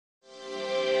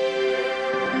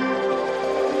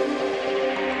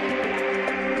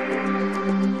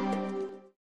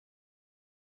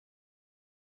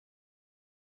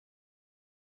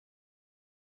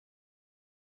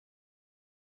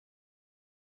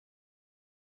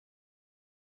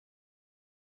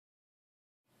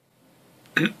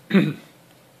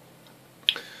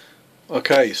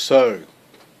Okay, so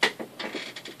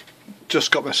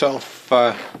just got myself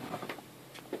a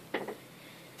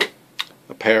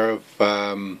pair of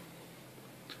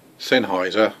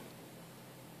Sennheiser,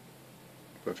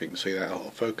 if you can see that out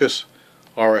of focus,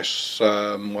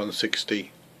 Rs160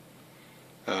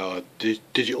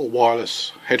 digital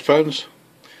wireless headphones,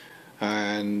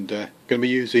 and going to be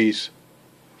use these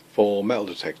for metal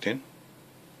detecting.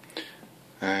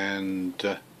 And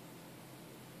the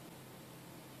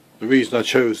reason I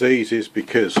chose these is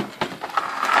because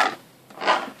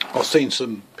I've seen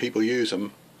some people use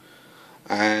them,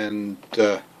 and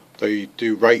they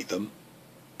do rate them.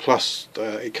 Plus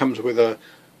it comes with a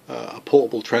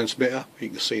portable transmitter, you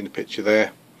can see in the picture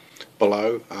there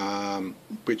below,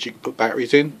 which you can put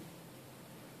batteries in.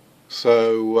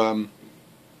 So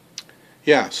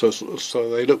yeah, so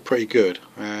they look pretty good.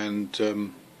 And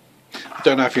I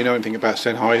don't know if you know anything about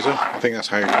Sennheiser. I think that's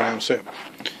how you pronounce it.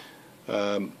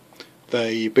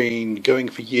 They've been going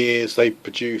for years. They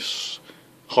produce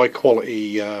high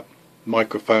quality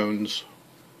microphones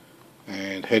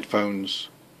and headphones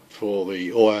for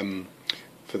the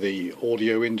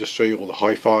audio industry or the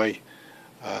hi-fi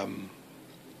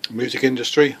music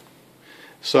industry.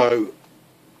 So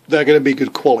they're going to be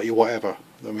good quality, whatever.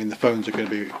 I mean, the phones are going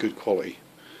to be good quality.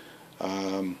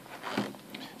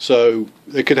 So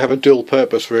they could have a dual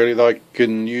purpose, really. They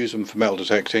can use them for metal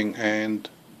detecting and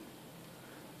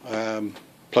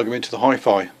plug them into the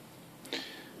hi-fi.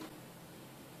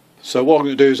 So what I'm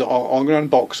going to do is I'm going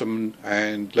to unbox them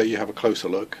and let you have a closer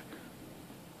look,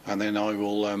 and then I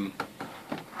will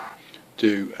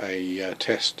do a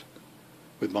test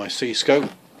with my C-scope,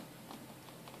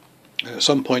 and at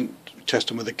some point test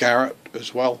them with a Garrett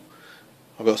as well.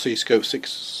 I've got a C-scope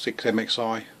 6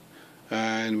 MXI,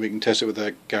 and we can test it with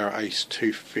a Garrett Ace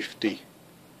 250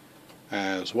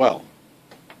 as well.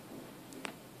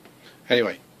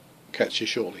 Anyway, catch you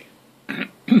shortly.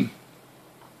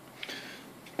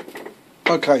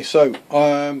 Okay, so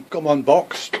got them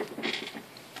unboxed,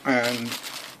 and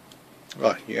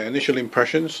right, yeah, initial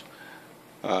impressions.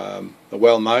 They're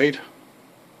well made.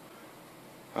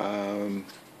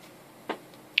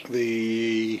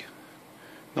 The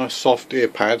nice soft ear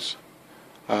pads.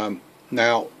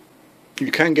 Now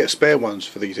you can get spare ones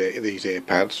for these ear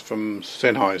pads from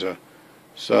Sennheiser.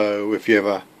 So if you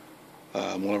ever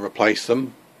want to replace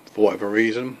them for whatever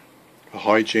reason, for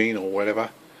hygiene or whatever,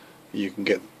 you can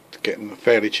get them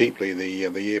fairly cheaply. The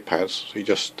ear pads. So you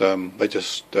just you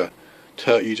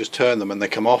just turn them and they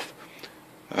come off,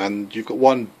 and you've got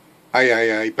one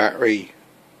AAA battery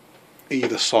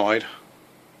either side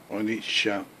on each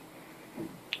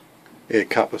ear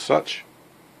cup as such,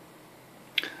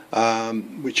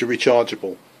 which are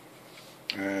rechargeable,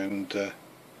 and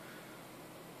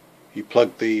you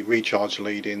plug the recharge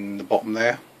lead in the bottom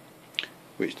there,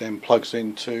 which then plugs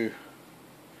into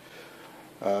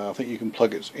I think you can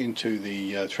plug it into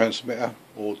the transmitter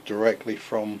or directly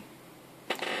from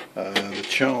the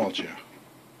charger,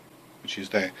 which is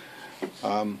there.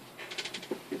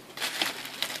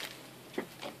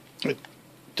 It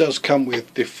does come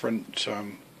with different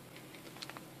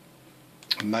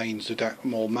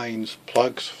mains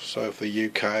plugs, so for the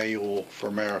UK or for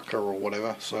America or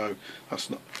whatever, so that's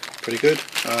not pretty good.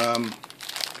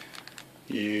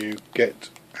 You get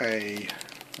a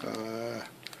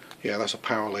yeah, that's a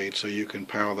power lead, so you can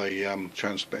power the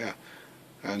transmitter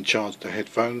and charge the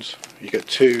headphones. You get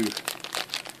two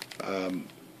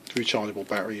rechargeable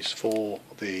batteries for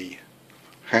the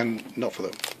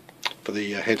for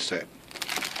the headset.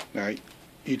 Now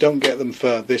you don't get them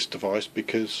for this device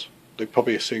because they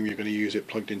probably assume you're going to use it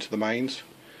plugged into the mains.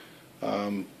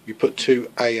 You put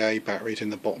two AA batteries in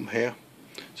the bottom here,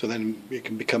 so then it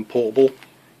can become portable,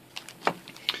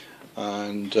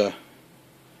 and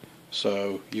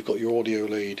so you've got your audio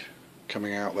lead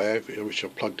coming out there, which are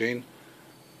plugged in,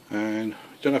 and I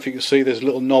don't know if you can see there's a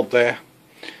little knob there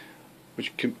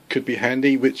which could be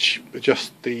handy, which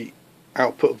adjusts the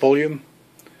output volume.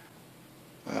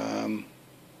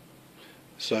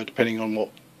 So depending on what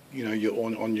you're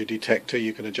on your detector,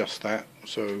 you can adjust that.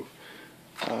 So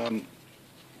and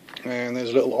there's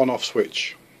a little on-off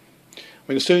switch. I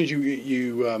mean, as soon as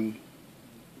you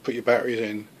put your batteries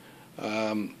in,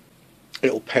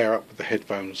 it'll pair up with the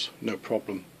headphones, no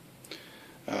problem.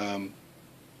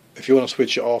 If you want to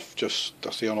switch it off,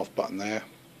 that's the on-off button there.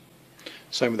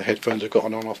 Same with the headphones, have got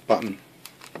an on-off button.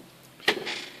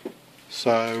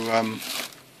 So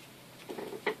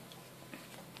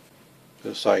as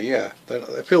I say, yeah,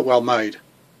 they feel well made.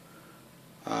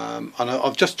 And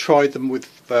I've just tried them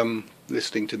with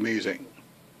listening to music,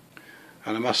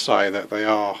 and I must say that they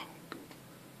are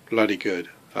bloody good.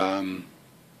 I mean,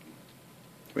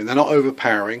 they're not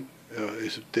overpowering.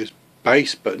 There's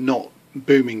bass, but not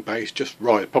booming bass, just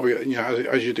right. Probably, you know,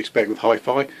 as you'd expect with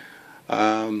hi-fi.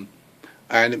 And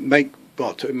it made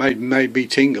me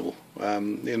tingle.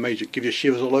 It made you give you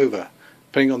shivers all over,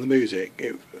 depending on the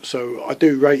music. So I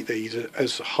do rate these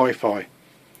as hi-fi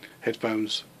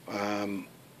headphones.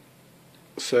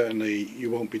 Certainly, you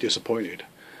won't be disappointed.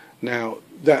 Now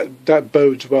that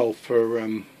bodes well for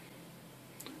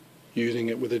using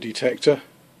it with a detector,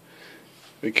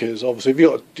 because obviously if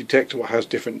you've got a detector that has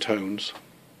different tones,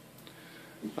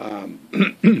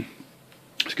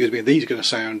 excuse me, these are going to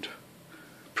sound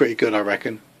pretty good, I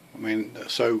reckon. I mean,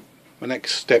 so my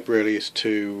next step really is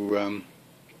to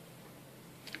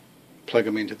plug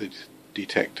them into the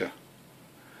detector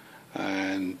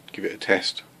and give it a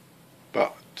test,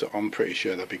 but I'm pretty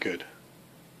sure they'll be good.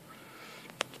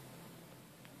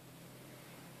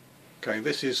 Okay,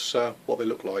 this is what they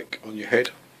look like on your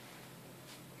head.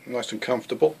 Nice and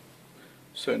comfortable.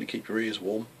 Certainly keep your ears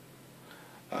warm.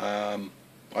 I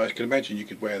can imagine you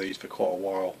could wear these for quite a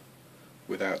while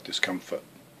without discomfort.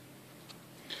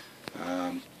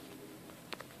 Let's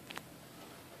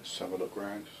have a look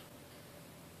round.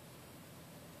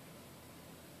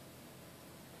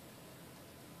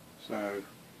 So,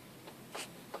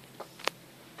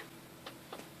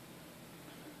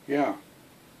 yeah,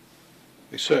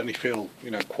 they certainly feel,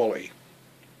 you know, quality.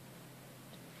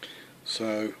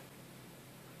 So,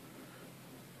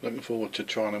 looking forward to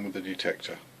trying them with the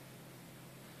detector.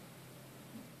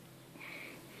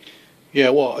 Yeah,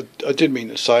 what I did mean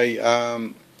to say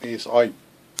is I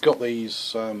got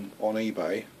these on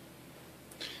eBay,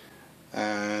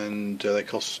 and they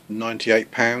cost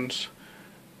 £98.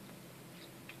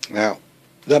 Now,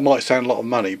 that might sound a lot of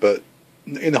money, but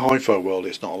in the hi-fi world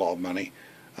it's not a lot of money.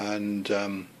 And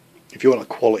if you want a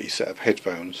quality set of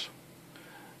headphones,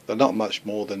 they're not much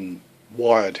more than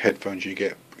wired headphones you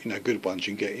get, you know, good ones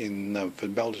you can get in for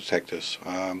metal detectors.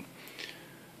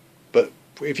 But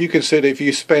if you consider, if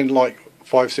you spend like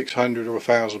 £500-600 or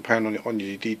 £1,000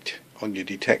 on your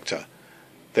detector,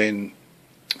 then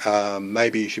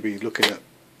maybe you should be looking at,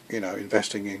 you know,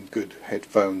 investing in good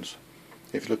headphones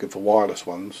if you're looking for wireless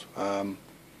ones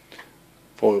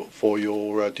for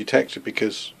your detector,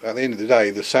 because at the end of the day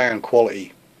the sound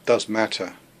quality does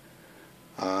matter.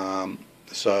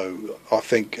 So I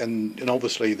think, and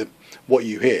obviously what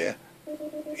you hear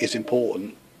is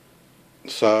important.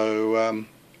 So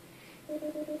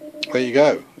there you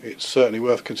go. It's certainly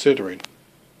worth considering.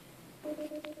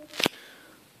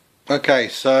 Okay,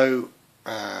 so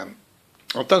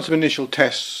I've done some initial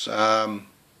tests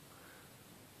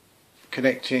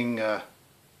connecting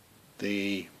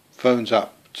the phones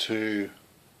up to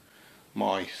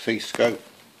my C-Scope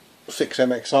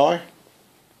 6MXI,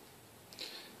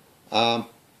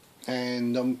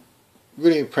 and I'm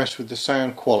really impressed with the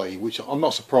sound quality, which I'm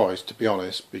not surprised, to be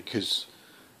honest, because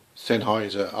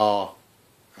Sennheiser are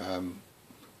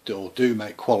do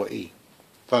make quality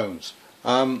phones.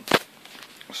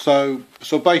 So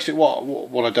basically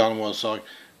what I done was I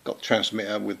got the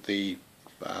transmitter with the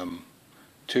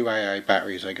 2 AA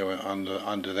batteries. They go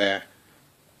under there,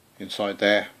 inside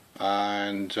there,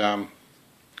 and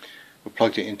we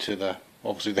plugged it into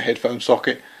obviously the headphone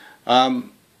socket,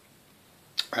 and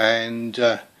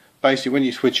basically when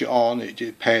you switch it on,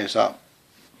 it pairs up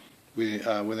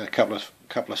within a couple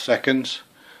of seconds,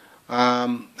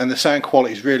 and the sound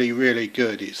quality is really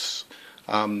good. It's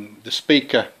the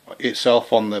speaker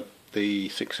itself on the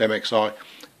 6MXI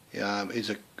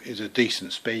is a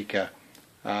decent speaker,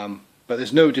 but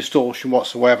there's no distortion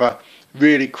whatsoever.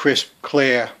 Really crisp,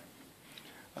 clear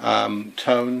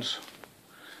tones.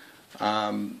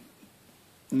 No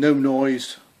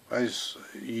noise, as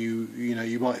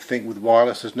you might think with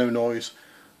wireless. There's no noise,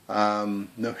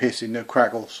 no hissing, no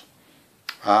crackles.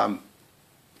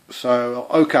 So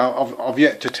okay, I've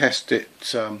yet to test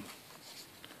it,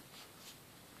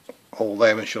 all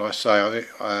them, shall I say,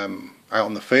 out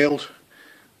on the field,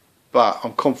 but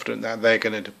I'm confident that they're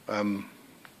going to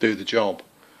do the job.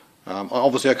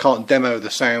 Obviously I can't demo the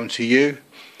sound to you,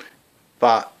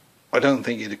 but I don't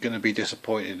think you're going to be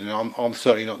disappointed, and I'm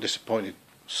certainly not disappointed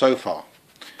so far.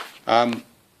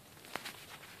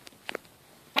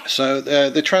 So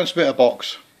the transmitter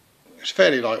box is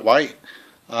fairly lightweight,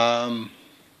 and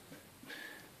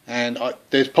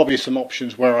there's probably some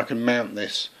options where I can mount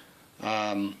this,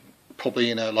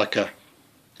 probably in like a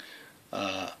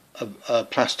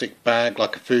plastic bag,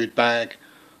 like a food bag.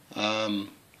 I've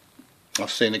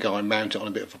seen a guy mount it on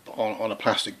a bit of on a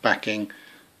plastic backing,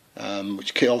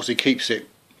 which obviously keeps it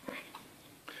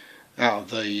out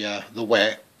of the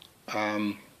wet.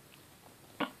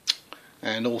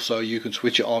 and also you can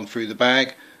switch it on through the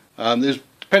bag. There's,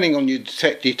 depending on your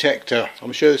detector,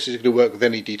 I'm sure this is going to work with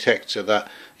any detector that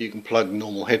you can plug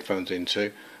normal headphones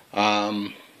into.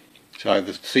 So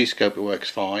the C-scope, it works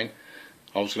fine.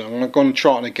 I'm going to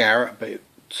try it on a Garrett, but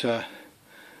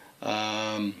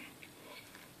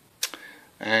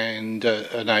and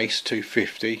an Ace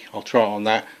 250. I'll try it on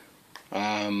that,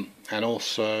 and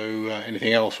also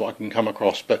anything else what I can come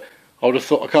across. But I would have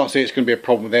thought, I can't see it's going to be a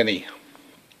problem with any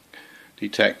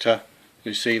detector.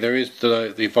 You see, there is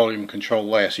the volume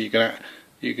control there, so you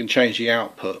can change the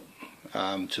output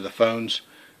to the phones,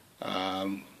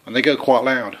 and they go quite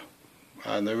loud,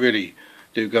 and they really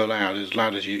do go loud as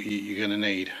you're going to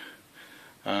need.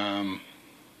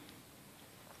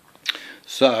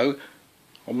 So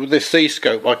with this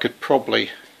C-scope, I could probably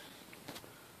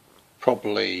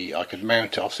I could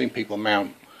mount it. I've seen people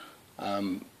mount it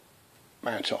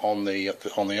on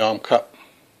the arm cup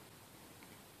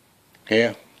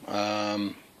here.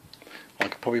 I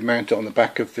could probably mount it on the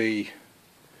back of the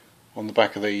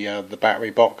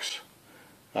battery box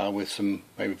with some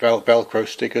maybe Velcro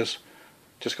stickers.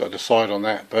 Just got to decide on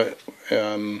that, but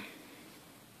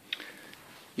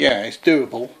yeah, it's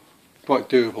doable, quite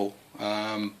doable.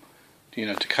 You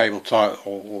know, to cable tie it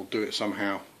or do it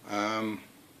somehow.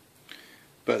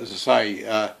 But as I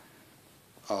say,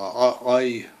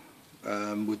 I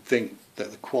would think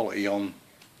that the quality on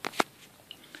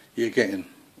you're getting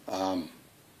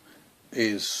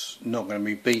is not going to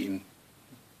be beaten,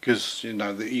 because you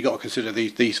know you got to consider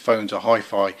these phones are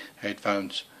hi-fi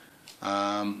headphones,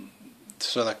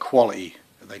 so their quality,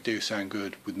 they do sound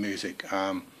good with music,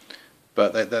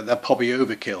 but they're probably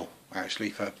overkill actually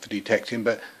for detecting.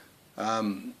 But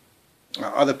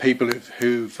other people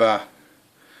who've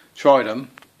tried them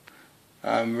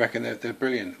reckon they're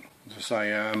brilliant. As I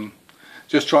say,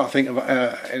 just try to think of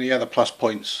any other plus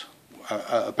points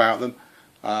about them.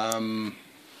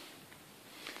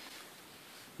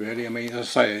 Really, I mean,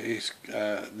 as I say, it's,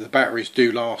 the batteries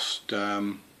do last,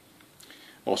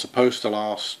 or supposed to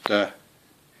last.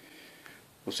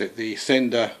 What's it? The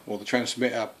sender or the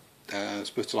transmitter is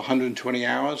supposed to 120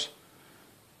 hours.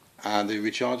 The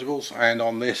rechargeables, and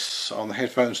on the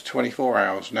headphones 24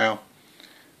 hours. Now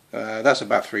that's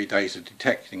about 3 days of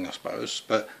detecting, I suppose,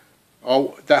 but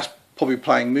that's probably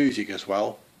playing music as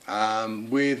well.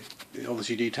 With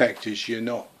obviously detectors, you're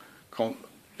not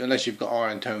unless you've got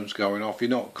iron tones going off, you're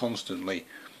not constantly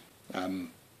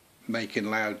making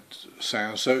loud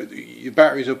sounds, so your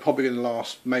batteries are probably going to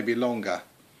last maybe longer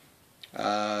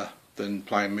than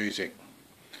playing music.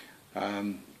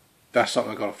 That's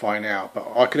something I've got to find out, but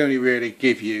I can only really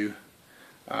give you,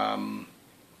 you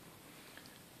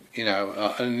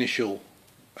know, an initial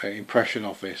impression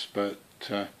of this. But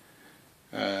I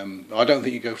don't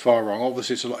think you go far wrong.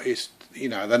 Obviously, it's a lot. It's, you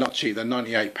know, they're not cheap. They're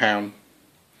 £98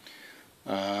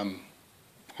 on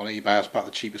eBay. That's about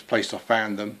the cheapest place I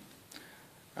found them.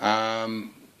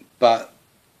 But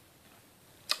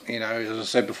you know, as I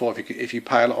said before, if you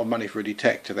pay a lot of money for a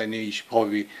detector, then you should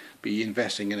probably be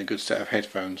investing in a good set of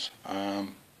headphones.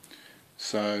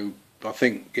 So I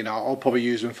think, you know, I'll probably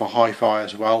use them for hi-fi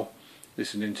as well,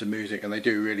 listening to music, and they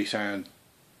do really sound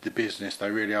the business.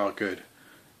 They really are good,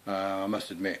 I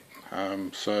must admit.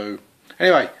 So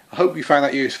anyway, I hope you found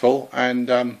that useful, and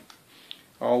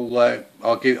I'll do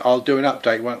an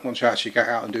update once I actually get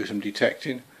out and do some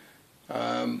detecting,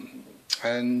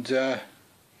 and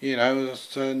you know,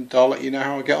 and I'll let you know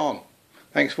how I get on.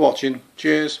 Thanks for watching.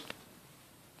 Cheers.